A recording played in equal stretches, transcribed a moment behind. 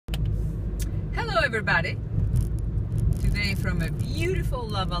everybody. Today from a beautiful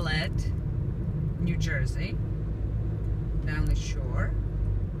Lavallette, New Jersey, down the shore.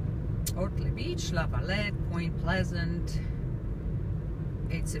 Ortley Beach, Lavallette, Point Pleasant.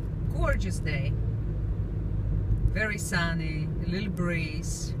 It's a gorgeous day. Very sunny, a little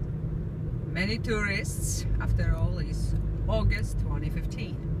breeze. Many tourists. After all, it's August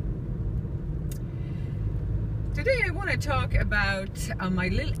 2015. Today I want to talk about my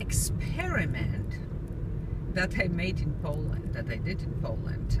little experiment that I made in Poland, that I did in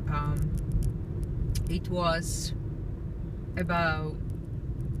Poland. It was about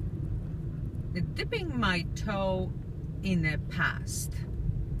dipping my toe in a past,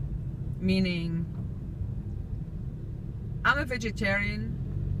 meaning I'm a vegetarian,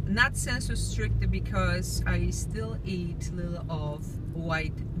 not sensu stricto, because I still eat a little of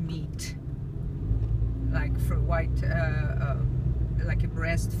white meat, like for white, like a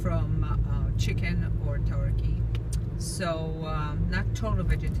breast from chicken or turkey. So not total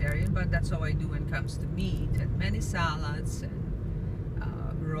vegetarian, but that's all I do when it comes to meat, and many salads and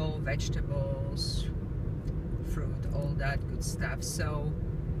raw vegetables, fruit, all that good stuff. So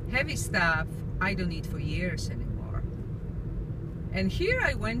heavy stuff I don't eat for years anymore. And here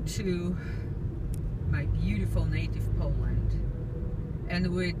I went to my beautiful native Poland, and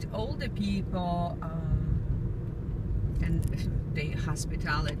with all the people and the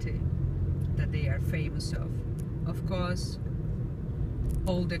hospitality that they are famous of course,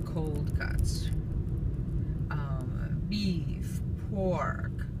 all the cold cuts, beef,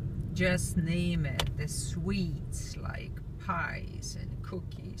 pork, just name it, the sweets like pies and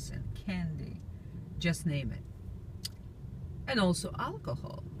cookies and candy, just name it. And also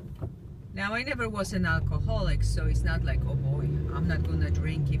alcohol. Now, I never was an alcoholic, so it's not like, oh boy, I'm not gonna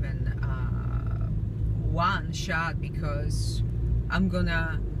drink even one shot because I'm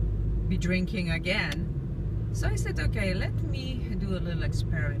gonna be drinking again. So I said, okay, let me do a little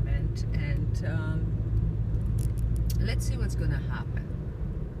experiment, and let's see what's gonna happen.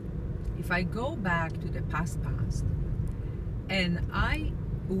 If I go back to the past, and I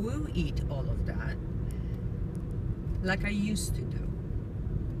will eat all of that like I used to do,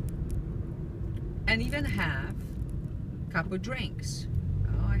 and even have a couple drinks.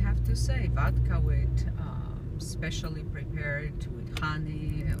 Oh, I have to say, vodka with specially prepared with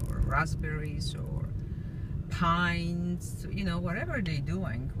honey or raspberries or pines, you know, whatever they're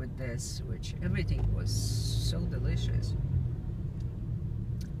doing with this, which everything was so delicious.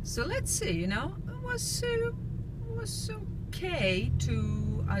 So let's see, you know, it was okay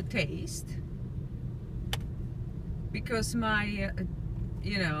to taste, because my,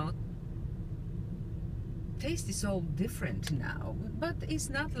 you know, taste is all different now, but it's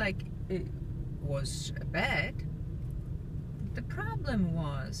not like it was bad. The problem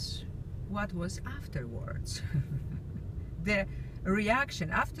was what was afterwards. The reaction.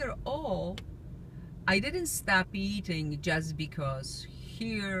 After all, I didn't stop eating just because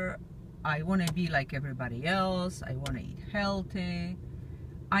here I want to be like everybody else, I want to eat healthy.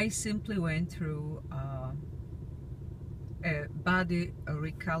 I simply went through a body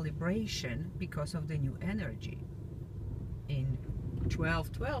recalibration because of the new energy. In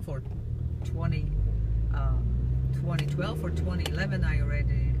 2012 or 2012 or 2011, I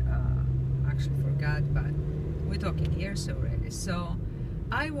already actually forgot, but we're talking years already. So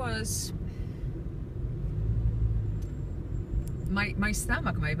I was, my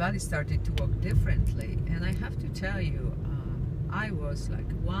stomach, my body started to work differently, and I have to tell you, I was like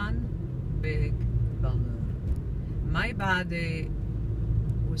one big balloon. My body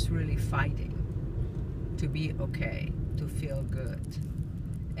was really fighting to be okay, to feel good.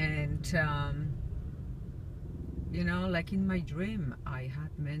 And you know, like in my dream I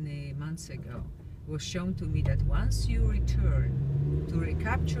had many months ago, it was shown to me that once you return to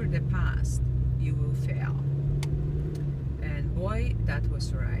recapture the past, you will fail. And boy, that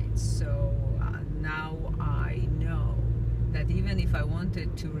was right. So now I know that even if I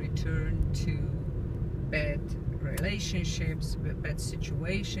wanted to return to bad relationships, bad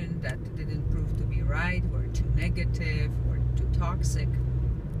situation that didn't prove to be right, were too negative or too toxic,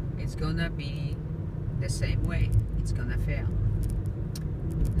 it's gonna be the same way. It's gonna fail.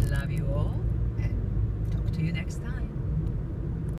 Love you all, and talk to you next time.